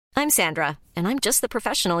I'm Sandra, and I'm just the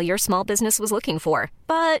professional your small business was looking for.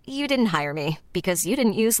 But you didn't hire me because you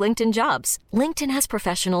didn't use LinkedIn Jobs. LinkedIn has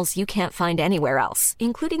professionals you can't find anywhere else,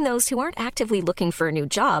 including those who aren't actively looking for a new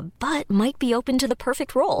job, but might be open to the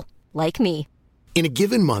perfect role, like me. In a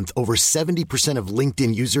given month, over 70% of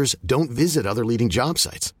LinkedIn users don't visit other leading job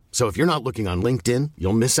sites. So if you're not looking on LinkedIn,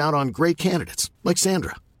 you'll miss out on great candidates like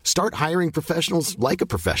Sandra. Start hiring professionals like a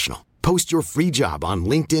professional. Post your free job on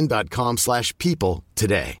linkedin.com/people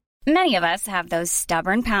today. Many of us have those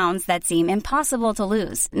stubborn pounds that seem impossible to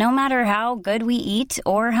lose, no matter how good we eat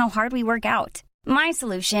or how hard we work out. My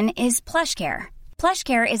solution is PlushCare.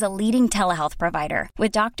 PlushCare is a leading telehealth provider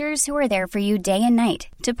with doctors who are there for you day and night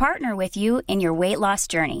to partner with you in your weight loss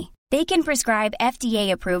journey. They can prescribe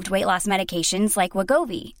FDA-approved weight loss medications like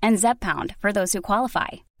Wegovy and Zepbound for those who qualify.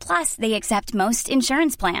 Plus, they accept most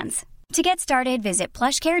insurance plans. To get started, visit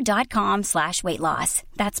plushcare.com/weightloss.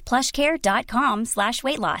 That's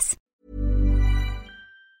plushcare.com/weightloss.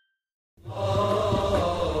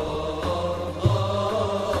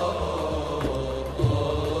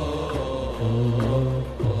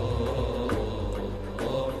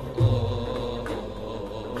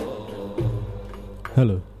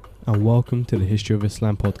 Hello, and welcome to the History of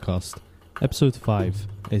Islam podcast, episode 5,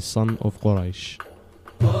 A Son of Quraysh.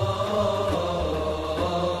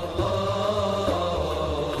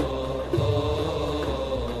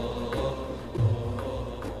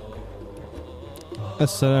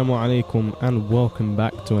 Assalamu alaikum, and welcome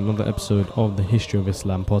back to another episode of the History of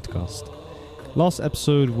Islam podcast. Last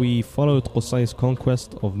episode we followed Qusay's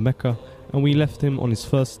conquest of Mecca, and we left him on his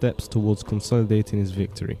first steps towards consolidating his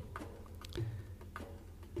victory.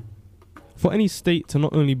 For any state to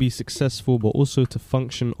not only be successful but also to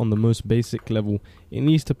function on the most basic level, it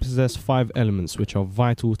needs to possess 5 elements which are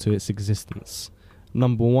vital to its existence.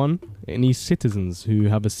 Number 1, it needs citizens who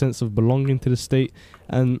have a sense of belonging to the state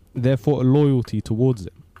and therefore a loyalty towards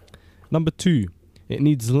it. Number 2, it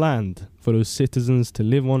needs land for those citizens to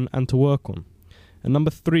live on and to work on. And number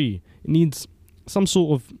 3, it needs some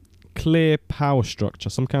sort of clear power structure,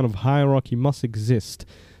 some kind of hierarchy must exist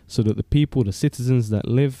so that the people, the citizens that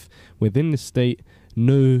live within the state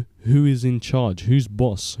know who is in charge, who's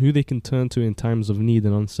boss, who they can turn to in times of need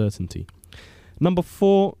and uncertainty. Number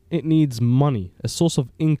 4, it needs money, a source of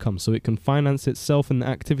income so it can finance itself and the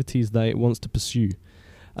activities that it wants to pursue.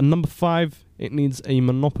 And number 5, it needs a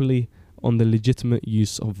monopoly on the legitimate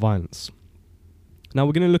use of violence. Now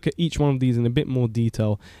we're going to look at each one of these in a bit more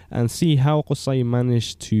detail and see how Qusay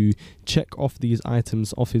managed to check off these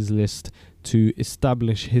items off his list to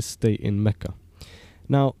establish his state in Mecca.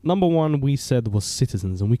 Now, number 1 we said was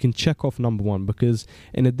citizens, and we can check off number 1 because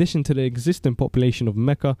in addition to the existing population of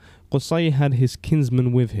Mecca, Qusay had his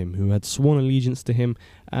kinsmen with him who had sworn allegiance to him,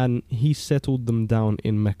 and he settled them down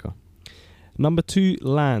in Mecca. Number 2,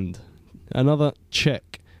 land. Another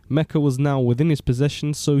check. Mecca was now within his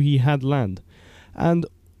possession, so he had land. And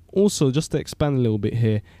also, just to expand a little bit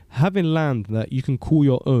here, having land that you can call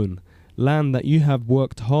your own, land that you have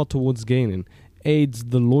worked hard towards gaining, aids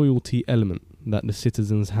the loyalty element that the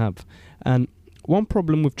citizens have. And one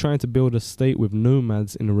problem with trying to build a state with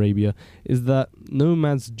nomads in Arabia is that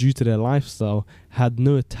nomads, due to their lifestyle, had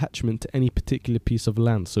no attachment to any particular piece of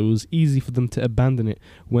land, so it was easy for them to abandon it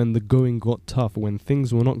when the going got tough, when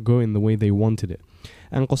things were not going the way they wanted it.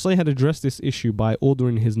 And Qusay had addressed this issue by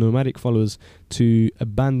ordering his nomadic followers to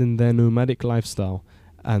abandon their nomadic lifestyle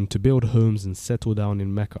and to build homes and settle down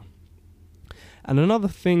in Mecca. And another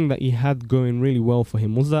thing that he had going really well for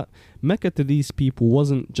him was that Mecca to these people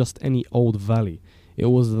wasn't just any old valley. It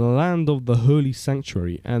was the land of the holy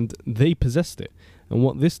sanctuary, and they possessed it. And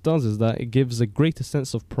what this does is that it gives a greater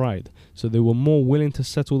sense of pride. So they were more willing to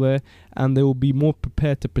settle there, and they will be more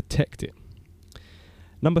prepared to protect it.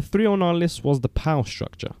 Number 3 on our list was the power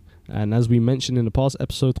structure. And as we mentioned in the past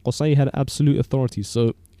episode, Qusay had absolute authority,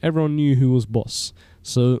 so everyone knew who was boss.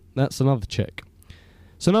 So that's another check.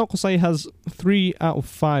 So now Qusay has 3 out of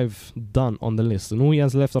 5 done on the list, and all he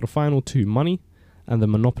has left are the final 2, money and the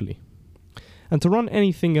monopoly. And to run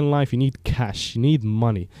anything in life, you need cash, you need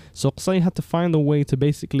money. So Qusay had to find a way to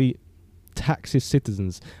basically tax his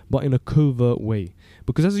citizens, but in a covert way.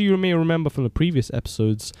 Because as you may remember from the previous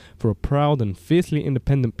episodes, for a proud and fiercely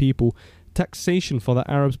independent people, taxation for the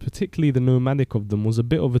Arabs, particularly the nomadic of them, was a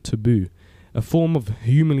bit of a taboo, a form of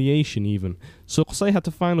humiliation even. So Qusay had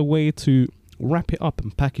to find a way to wrap it up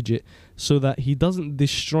and package it so that he doesn't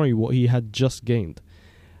destroy what he had just gained.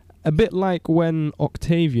 A bit like when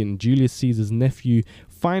Octavian, Julius Caesar's nephew,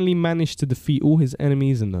 finally managed to defeat all his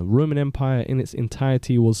enemies and the Roman Empire in its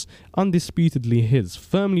entirety was undisputedly his,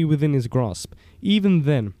 firmly within his grasp. Even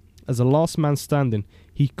then, as a last man standing,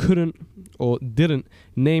 he he couldn't or didn't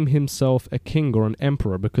name himself a king or an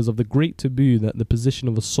emperor because of the great taboo that the position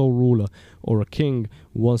of a sole ruler or a king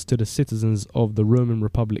was to the citizens of the Roman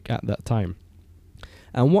Republic at that time.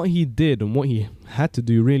 And what he did and what he had to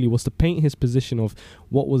do really was to paint his position of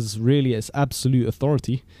what was really its absolute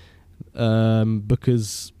authority,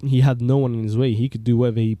 because he had no one in his way. He could do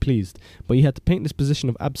whatever he pleased. But he had to paint this position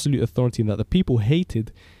of absolute authority that the people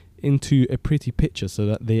hated into a pretty picture so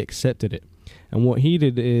that they accepted it. And what he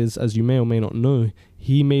did is, as you may or may not know,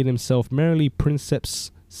 he made himself merely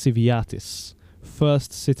Princeps Civiatis,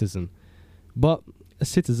 first citizen. But a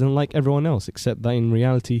citizen like everyone else, except that in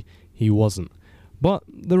reality he wasn't. But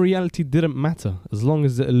the reality didn't matter as long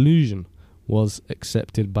as the illusion was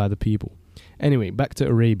accepted by the people. Anyway, back to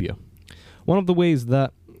Arabia. One of the ways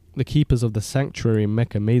that the keepers of the sanctuary in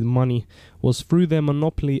Mecca made money was through their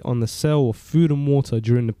monopoly on the sale of food and water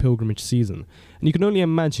during the pilgrimage season. And you can only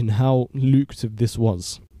imagine how lucrative this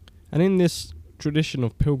was. And in this tradition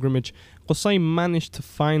of pilgrimage, Qusay managed to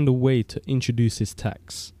find a way to introduce his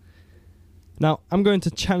tax. Now, I'm going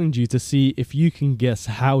to challenge you to see if you can guess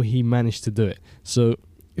how he managed to do it. So,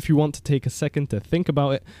 if you want to take a second to think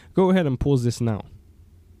about it, go ahead and pause this now.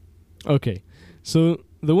 Okay, so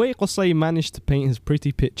the way Qusay managed to paint his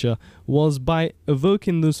pretty picture was by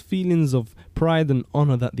evoking those feelings of pride and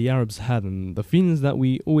honor that the Arabs had, and the feelings that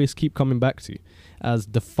we always keep coming back to as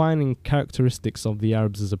defining characteristics of the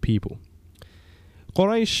Arabs as a people.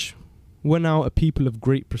 Quraysh were now a people of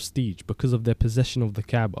great prestige because of their possession of the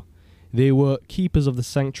Kaaba. They were keepers of the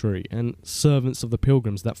sanctuary and servants of the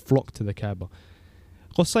pilgrims that flocked to the Kaaba.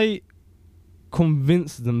 Qusay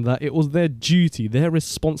convinced them that it was their duty, their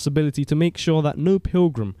responsibility to make sure that no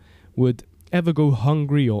pilgrim would ever go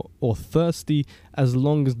hungry or thirsty as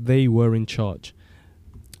long as they were in charge.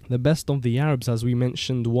 The best of the Arabs, as we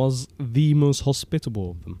mentioned, was the most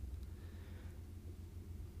hospitable of them.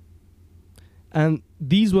 And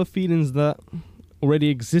these were feelings that already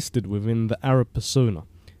existed within the Arab persona.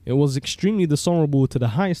 It was extremely dishonorable to the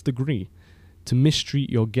highest degree to mistreat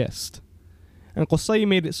your guest. And Qusay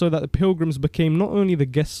made it so that the pilgrims became not only the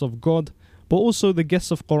guests of God, but also the guests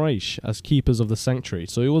of Quraysh as keepers of the sanctuary.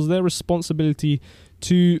 So it was their responsibility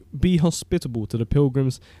to be hospitable to the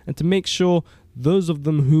pilgrims and to make sure those of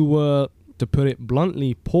them who were, to put it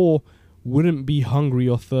bluntly, poor, wouldn't be hungry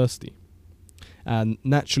or thirsty. And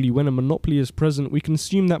naturally, when a monopoly is present, we can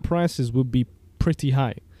assume that prices would be pretty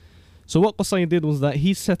high. So what Qusay did was that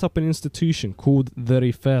he set up an institution called the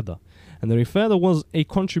Rifada. And the Rifada was a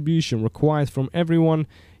contribution required from everyone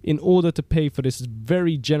in order to pay for this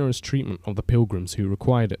very generous treatment of the pilgrims who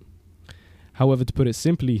required it. However, to put it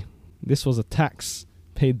simply, this was a tax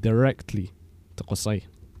paid directly to Qusay.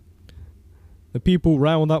 The people,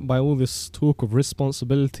 riled up by all this talk of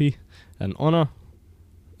responsibility and honor,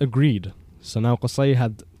 agreed. So now Qusay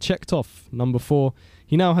had checked off number 4.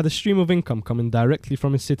 He now had a stream of income coming directly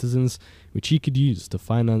from his citizens, which he could use to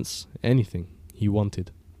finance anything he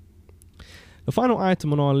wanted. The final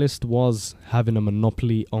item on our list was having a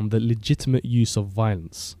monopoly on the legitimate use of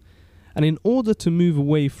violence. And in order to move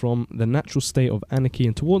away from the natural state of anarchy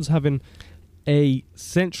and towards having a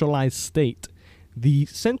centralized state, the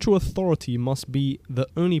central authority must be the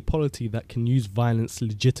only polity that can use violence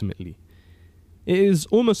legitimately. It is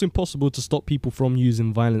almost impossible to stop people from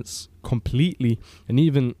using violence completely, and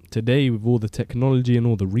even today with all the technology and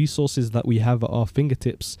all the resources that we have at our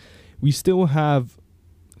fingertips, we still have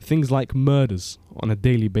things like murders on a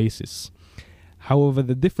daily basis. However,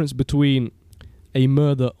 the difference between a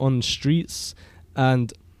murder on the streets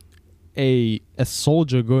and a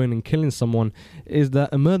soldier going and killing someone is that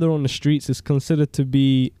a murder on the streets is considered to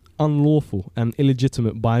be unlawful and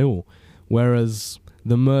illegitimate by all, whereas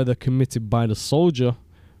the murder committed by the soldier,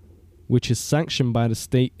 which is sanctioned by the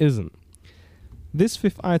state, isn't. This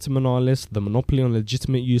 5th item on our list, the monopoly on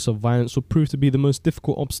legitimate use of violence, will prove to be the most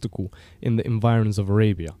difficult obstacle in the environs of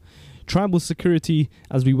Arabia. Tribal security,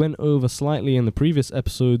 as we went over slightly in the previous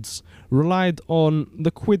episodes, relied on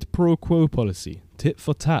the quid pro quo policy, tit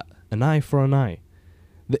for tat, an eye for an eye.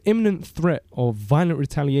 The imminent threat of violent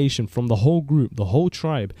retaliation from the whole group, the whole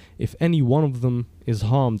tribe, if any one of them is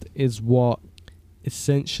harmed, is what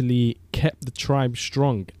essentially kept the tribe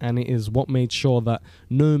strong, and it is what made sure that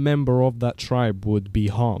no member of that tribe would be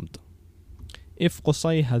harmed. If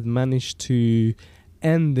Qusay had managed to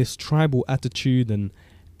end this tribal attitude and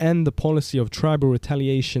end the policy of tribal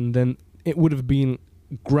retaliation, then it would have been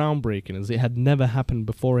groundbreaking, as it had never happened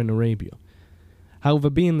before in Arabia.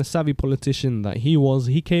 However, being the savvy politician that he was,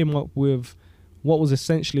 he came up with what was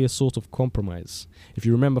essentially a sort of compromise. If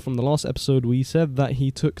you remember from the last episode, we said that he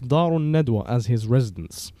took Darun Nedwa as his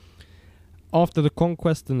residence. After the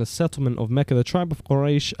conquest and the settlement of Mecca, the tribe of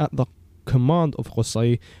Quraysh, at the command of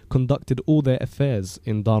Qusay, conducted all their affairs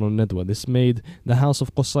in Dar al-Nadwa. This made the house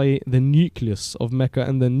of Qusay the nucleus of Mecca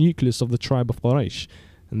and the nucleus of the tribe of Quraysh,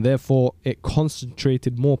 and therefore it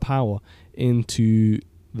concentrated more power into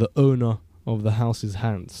the owner of the house's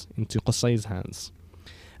hands, into Qusay's hands.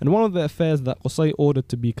 And one of the affairs that Qusay ordered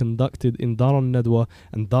to be conducted in Dar al-Nadwa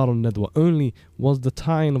and Dar al-Nadwa only was the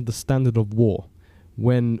tying of the standard of war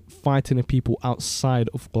when fighting a people outside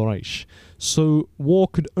of Quraysh. So war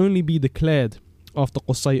could only be declared after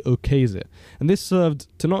Qusay okays it. And this served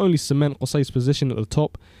to not only cement Qusay's position at the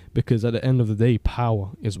top, because at the end of the day,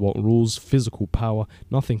 power is what rules, physical power,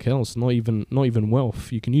 nothing else, not even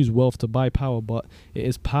wealth. You can use wealth to buy power, but it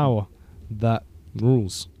is power that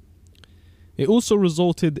rules. It also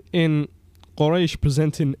resulted in Quraysh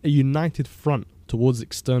presenting a united front towards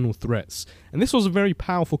external threats. And this was a very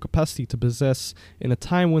powerful capacity to possess in a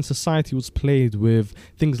time when society was plagued with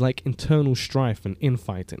things like internal strife and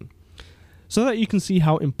infighting. So that you can see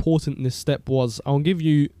how important this step was, I'll give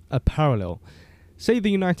you a parallel. Say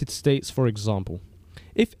the United States, for example.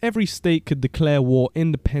 If every state could declare war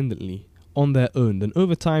independently on their own, then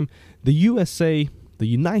over time, the USA, the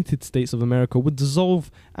United States of America, would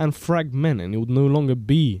dissolve and fragment, and it would no longer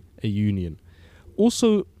be a union.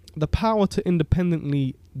 Also, the power to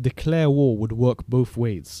independently declare war would work both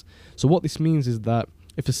ways. So what this means is that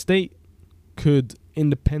if a state could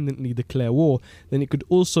independently declare war, then it could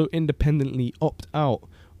also independently opt out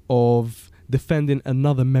of defending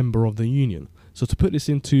another member of the union. So to put this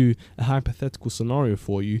into a hypothetical scenario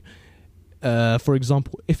for you, for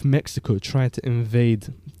example, if Mexico tried to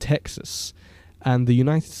invade Texas and the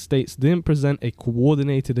United States didn't present a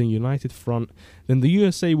coordinated and united front, then the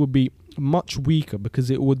USA would be much weaker because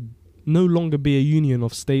it would no longer be a union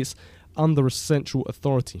of states under a central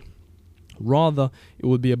authority. Rather, it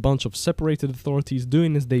would be a bunch of separated authorities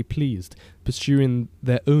doing as they pleased, pursuing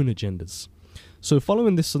their own agendas. So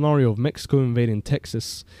following this scenario of Mexico invading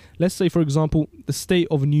Texas, let's say, for example, the state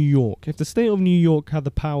of New York. If the state of New York had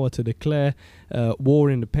the power to declare war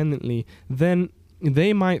independently, then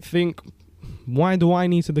they might think, why do I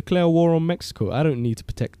need to declare war on Mexico? I don't need to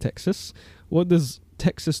protect Texas. What does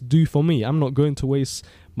Texas do for me? I'm not going to waste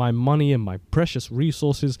my money and my precious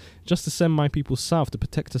resources just to send my people south to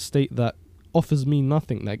protect a state that offers me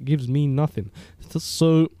nothing, that gives me nothing.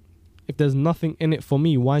 So if there's nothing in it for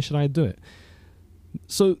me, why should I do it?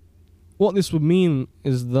 So what this would mean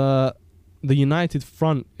is that the united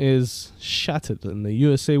front is shattered and the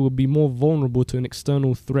USA would be more vulnerable to an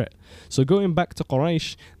external threat. So going back to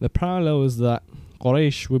Quraysh, the parallel is that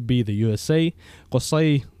Quraysh would be the USA,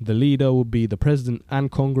 Qusay, the leader, would be the president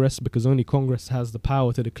and Congress, because only Congress has the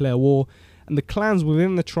power to declare war, and the clans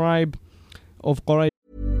within the tribe of Quraysh.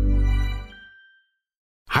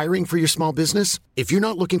 Hiring for your small business? If you're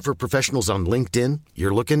not looking for professionals on LinkedIn,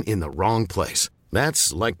 you're looking in the wrong place.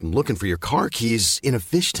 That's like looking for your car keys in a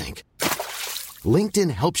fish tank.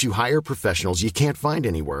 LinkedIn helps you hire professionals you can't find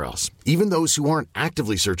anywhere else, even those who aren't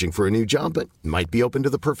actively searching for a new job but might be open to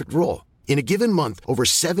the perfect role. In a given month, over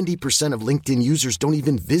 70% of LinkedIn users don't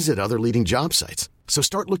even visit other leading job sites. So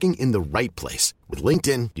start looking in the right place. With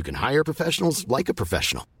LinkedIn, you can hire professionals like a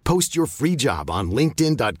professional. Post your free job on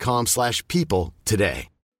linkedin.com/people today.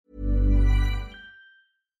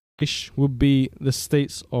 Would be the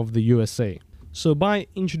states of the USA. So by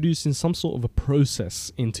introducing some sort of a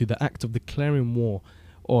process into the act of declaring war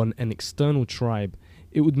on an external tribe,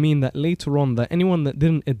 it would mean that later on that anyone that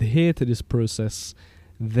didn't adhere to this process,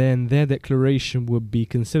 then their declaration would be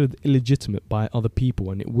considered illegitimate by other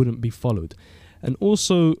people and it wouldn't be followed. And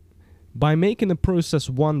also, by making the process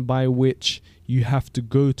one by which you have to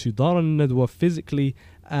go to Dar al-Nadwa physically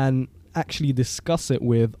and actually discuss it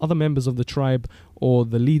with other members of the tribe or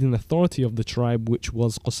the leading authority of the tribe, which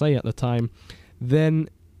was Qusay at the time, then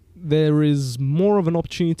there is more of an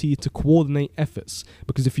opportunity to coordinate efforts,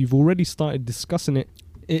 because if you've already started discussing it,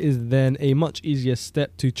 it is then a much easier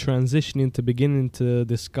step to transition into beginning to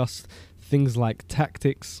discuss things like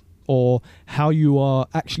tactics or how you are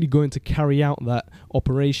actually going to carry out that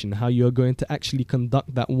operation, how you are going to actually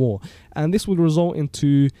conduct that war. And this would result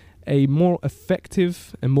into a more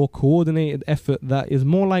effective and more coordinated effort that is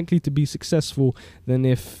more likely to be successful than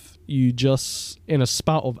if you just, in a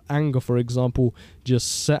spout of anger, for example,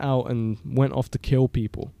 just set out and went off to kill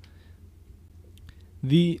people.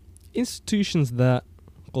 The institutions that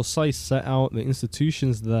Qusay set out, the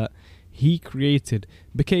institutions that he created,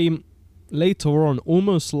 became later on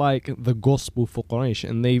almost like the gospel for Quraysh,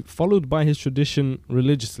 and they followed by his tradition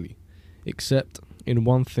religiously, except in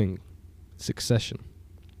one thing: succession.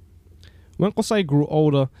 When Qusay grew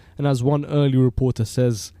older, and as one early reporter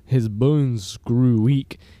says, his bones grew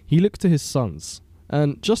weak, he looked to his sons.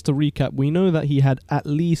 And just to recap, we know that he had at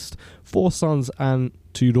least 4 sons and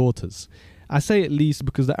 2 daughters. I say at least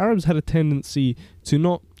because the Arabs had a tendency to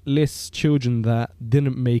not list children that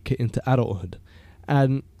didn't make it into adulthood.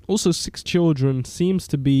 And also 6 children seems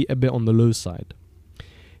to be a bit on the low side.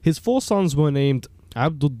 His 4 sons were named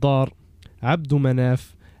Abdul Dar, Abdul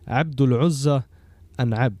Manaf, Abdul Uzza,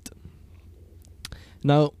 and Abd.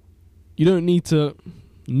 Now, you don't need to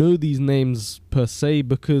know these names per se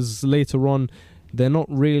because later on they're not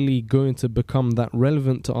really going to become that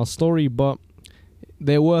relevant to our story, but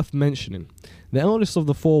they're worth mentioning. The eldest of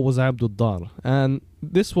the 4 was Abdul Dar, and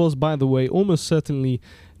this was, by the way, almost certainly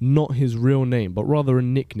not his real name, but rather a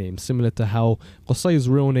nickname, similar to how Qusay's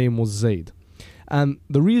real name was Zayd. And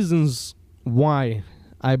the reasons why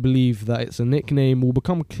I believe that it's a nickname will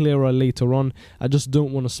become clearer later on. I just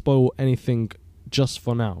don't want to spoil anything just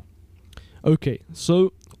for now. Okay,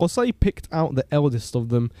 so Qusay picked out the eldest of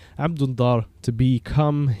them, Abdul Dar, to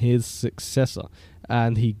become his successor,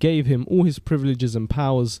 and he gave him all his privileges and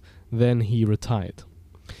powers, then he retired.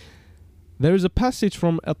 There is a passage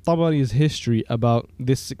from At-Tabari's history about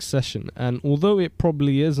this succession, and although it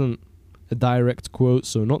probably isn't a direct quote,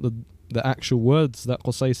 so not the actual words that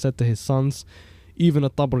Qusay said to his sons, even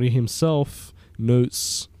At-Tabari himself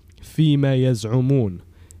notes فيما يزعمون,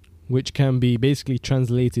 which can be basically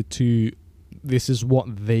translated to this is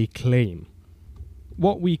what they claim.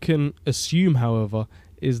 What we can assume, however,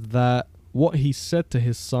 is that what he said to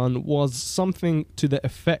his son was something to the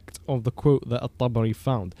effect of the quote that At-Tabari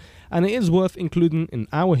found. And it is worth including in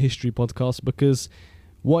our history podcast because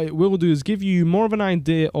what it will do is give you more of an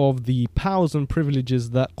idea of the powers and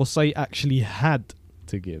privileges that Qusay actually had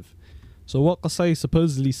to give. So what Qusay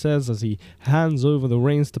supposedly says as he hands over the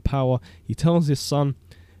reins to power, he tells his son,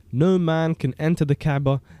 "No man can enter the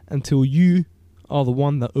Kaaba until you are the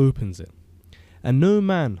one that opens it. And no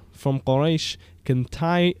man from Quraysh can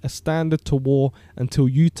tie a standard to war until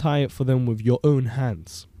you tie it for them with your own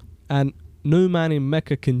hands. And no man in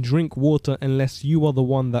Mecca can drink water unless you are the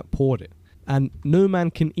one that poured it. And no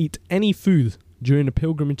man can eat any food during the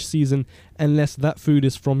pilgrimage season unless that food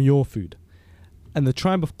is from your food. And the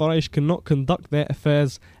tribe of Quraysh cannot conduct their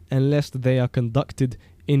affairs unless they are conducted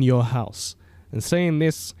in your house." And saying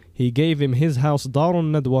this, he gave him his house,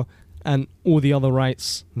 Darun Nadwa, and all the other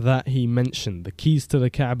rights that he mentioned. The keys to the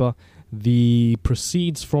Kaaba, the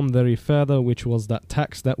proceeds from the Rifada, which was that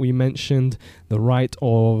tax that we mentioned, the right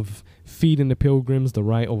of feeding the pilgrims, the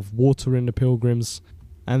right of watering the pilgrims,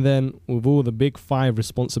 and then with all the big 5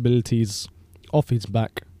 responsibilities off his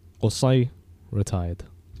back, Qusay retired.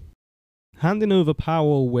 Handing over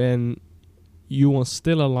power when you are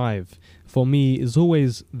still alive, for me, is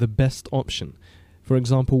always the best option. For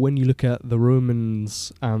example, when you look at the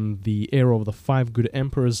Romans and the era of the 5 good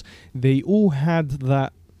emperors, they all had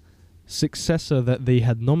that successor that they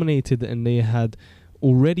had nominated and they had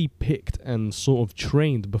already picked and sort of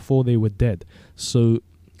trained before they were dead. So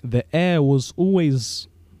the heir was always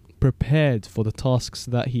prepared for the tasks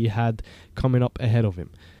that he had coming up ahead of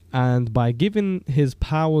him. And by giving his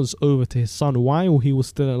powers over to his son while he was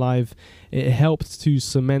still alive, it helped to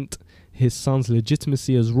cement his son's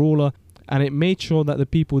legitimacy as ruler, and it made sure that the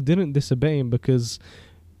people didn't disobey him because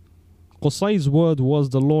Qusay's word was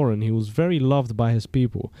the law and he was very loved by his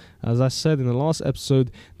people. As I said in the last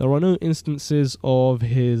episode, there are no instances of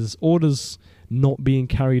his orders not being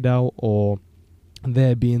carried out or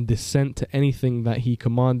there being dissent to anything that he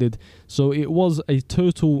commanded. So it was a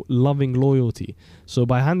total loving loyalty. So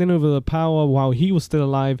by handing over the power while he was still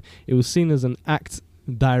alive, it was seen as an act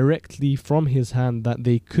directly from his hand that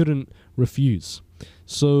they couldn't refuse.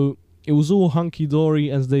 So it was all hunky-dory,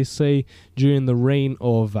 as they say, during the reign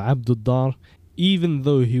of Abdul Dar, even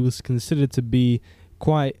though he was considered to be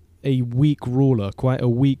quite a weak ruler, quite a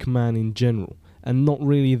weak man in general, and not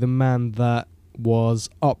really the man that was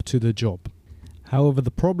up to the job. However,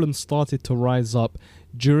 the problem started to rise up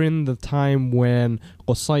during the time when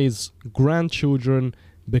Qusay's grandchildren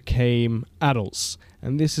became adults.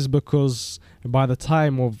 And this is because by the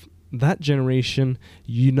time of that generation,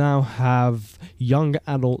 you now have young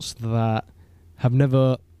adults that have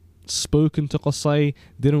never spoken to Qusay,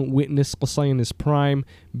 didn't witness Qusay in his prime,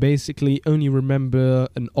 basically only remember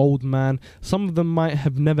an old man. Some of them might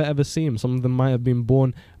have never ever seen him, some of them might have been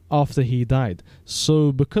born after he died.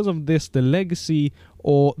 So because of this, the legacy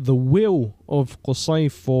or the will of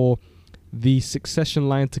Qusay for the succession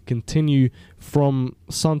line to continue from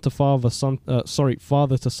son to father,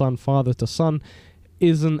 father to son,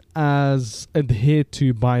 isn't as adhered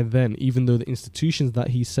to by then, even though the institutions that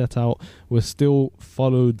he set out were still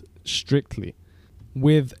followed strictly.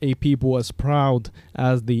 with a people as proud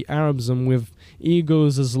as the Arabs and with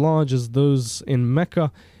egos as large as those in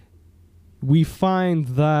Mecca, we find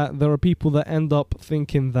that there are people that end up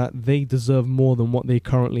thinking that they deserve more than what they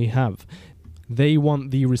currently have. They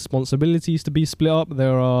want the responsibilities to be split up.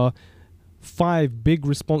 There are 5 big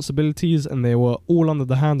responsibilities and they were all under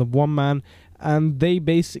the hand of one man, and they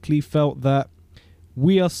basically felt that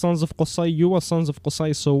we are sons of Qusay, you are sons of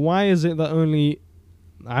Qusay, so why is it that only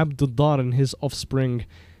Abd ad-Dar and his offspring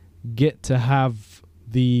get to have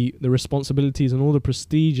the responsibilities and all the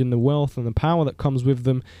prestige and the wealth and the power that comes with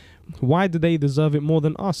them? Why do they deserve it more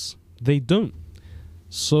than us? They don't.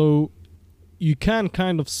 So you can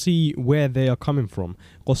kind of see where they are coming from.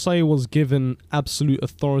 Qusay was given absolute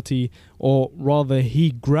authority, or rather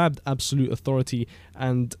he grabbed absolute authority,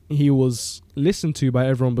 and he was listened to by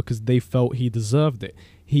everyone because they felt he deserved it.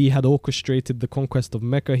 He had orchestrated the conquest of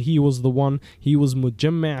Mecca. He was the one, he was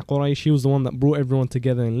Mujamma' Quraysh, he was the one that brought everyone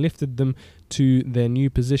together and lifted them to their new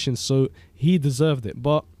position, so he deserved it.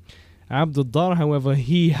 But Abd ad-Dar, however,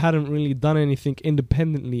 he hadn't really done anything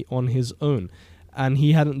independently on his own, and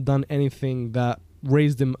he hadn't done anything that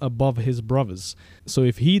raised him above his brothers. So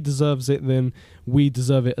if he deserves it, then we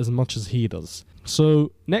deserve it as much as he does.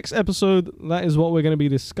 So next episode, that is what we're going to be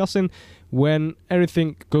discussing, when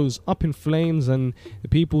everything goes up in flames and the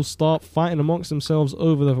people start fighting amongst themselves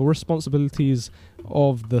over the responsibilities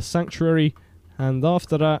of the sanctuary, and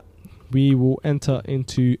after that we will enter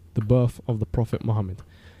into the birth of the Prophet Muhammad.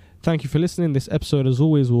 Thank you for listening. This episode, as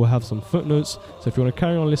always, will have some footnotes, so if you want to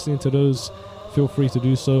carry on listening to those, feel free to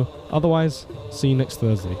do so. Otherwise, see you next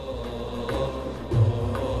Thursday.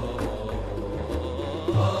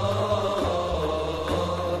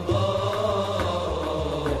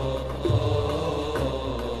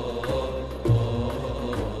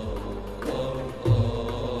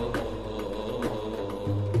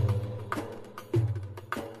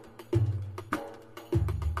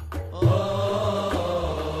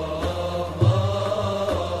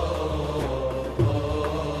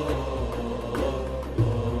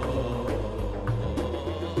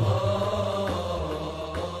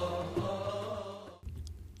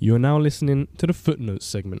 You are now listening to the Footnotes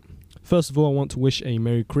segment. First of all, I want to wish a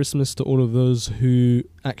Merry Christmas to all of those who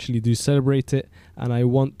actually do celebrate it, and I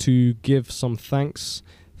want to give some thanks.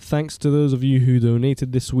 Thanks to those of you who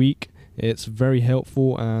donated this week. It's very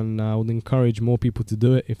helpful, and I would encourage more people to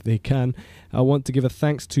do it if they can. I want to give a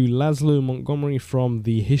thanks to Laszlo Montgomery from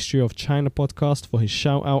the History of China podcast for his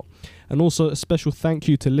shout out, and also a special thank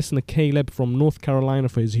you to listener Caleb from North Carolina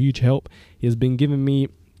for his huge help. He has been giving me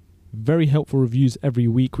very helpful reviews every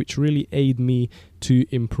week, which really aid me to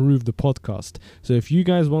improve the podcast. So if you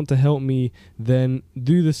guys want to help me, then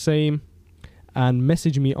do the same and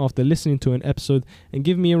message me after listening to an episode and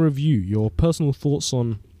give me a review, your personal thoughts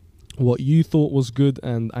on what you thought was good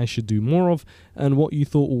and I should do more of, and what you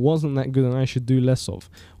thought wasn't that good and I should do less of.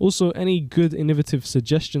 Also, any good innovative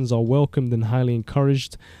suggestions are welcomed and highly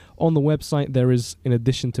encouraged. On the website, there is, in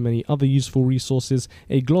addition to many other useful resources,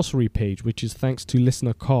 a glossary page, which is thanks to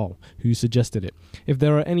listener Carl, who suggested it. If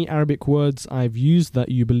there are any Arabic words I've used that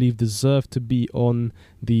you believe deserve to be on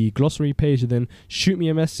the glossary page, then shoot me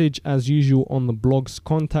a message as usual on the blog's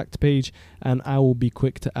contact page, and I will be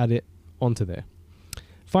quick to add it onto there.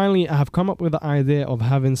 Finally, I have come up with the idea of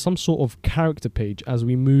having some sort of character page as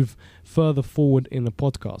we move further forward in the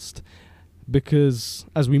podcast. Because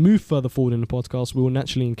as we move further forward in the podcast, we will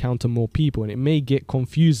naturally encounter more people and it may get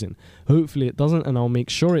confusing. Hopefully it doesn't, and I'll make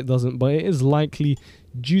sure it doesn't, but it is likely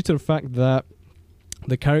due to the fact that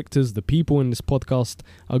the characters, the people in this podcast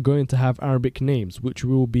are going to have Arabic names, which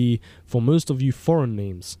will be, for most of you, foreign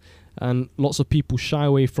names. And lots of people shy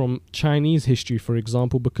away from Chinese history, for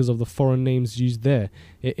example, because of the foreign names used there.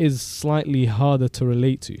 It is slightly harder to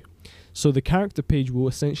relate to. So the character page will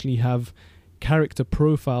essentially have character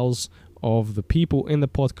profiles of the people in the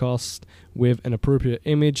podcast with an appropriate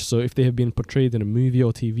image. So if they have been portrayed in a movie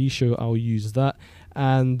or TV show, I'll use that.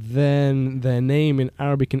 And then their name in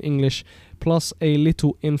Arabic and English, plus a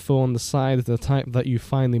little info on the side, the type that you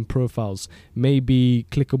find in profiles. Maybe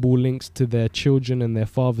clickable links to their children and their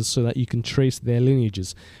fathers so that you can trace their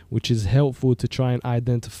lineages, which is helpful to try and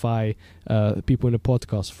identify people in the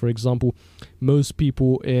podcast. For example, most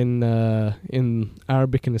people in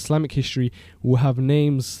Arabic and Islamic history will have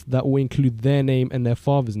names that will include their name and their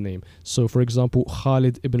father's name. So for example,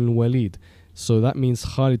 Khalid ibn al-Walid. So that means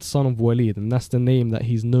Khalid, son of Walid, and that's the name that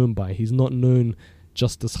he's known by. He's not known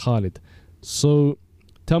just as Khalid. So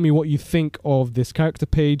tell me what you think of this character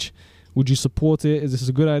page. Would you support it? Is this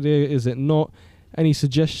a good idea? Is it not? Any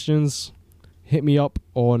suggestions? Hit me up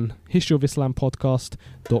on historyofislam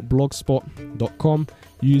podcast.blogspot.com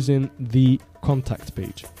using the contact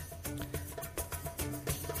page.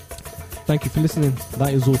 Thank you for listening.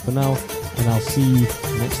 That is all for now, and I'll see you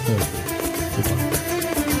next Thursday. Goodbye.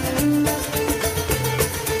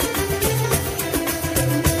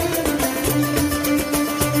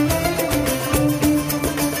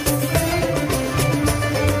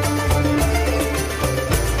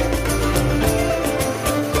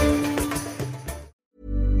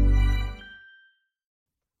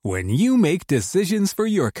 When you make decisions for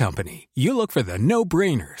your company, you look for the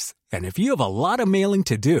no-brainers. And if you have a lot of mailing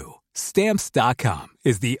to do, Stamps.com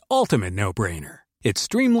is the ultimate no-brainer. It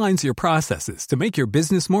streamlines your processes to make your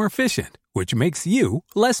business more efficient, which makes you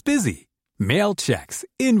less busy. Mail checks,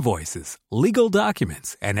 invoices, legal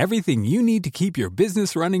documents, and everything you need to keep your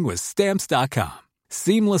business running with Stamps.com.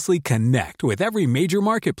 Seamlessly connect with every major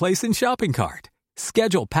marketplace and shopping cart.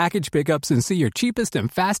 Schedule package pickups and see your cheapest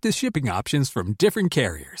and fastest shipping options from different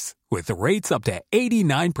carriers, with rates up to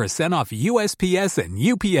 89% off USPS and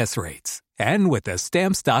UPS rates. And with the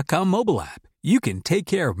Stamps.com mobile app, you can take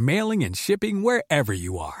care of mailing and shipping wherever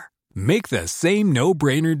you are. Make the same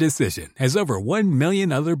no-brainer decision as over 1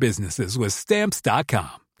 million other businesses with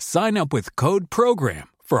Stamps.com. Sign up with code PROGRAM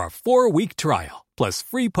for a 4-week trial, plus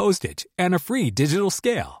free postage and a free digital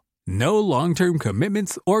scale. No long-term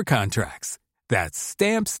commitments or contracts. That's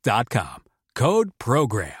Stamps.com. Code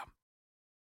PROGRAM.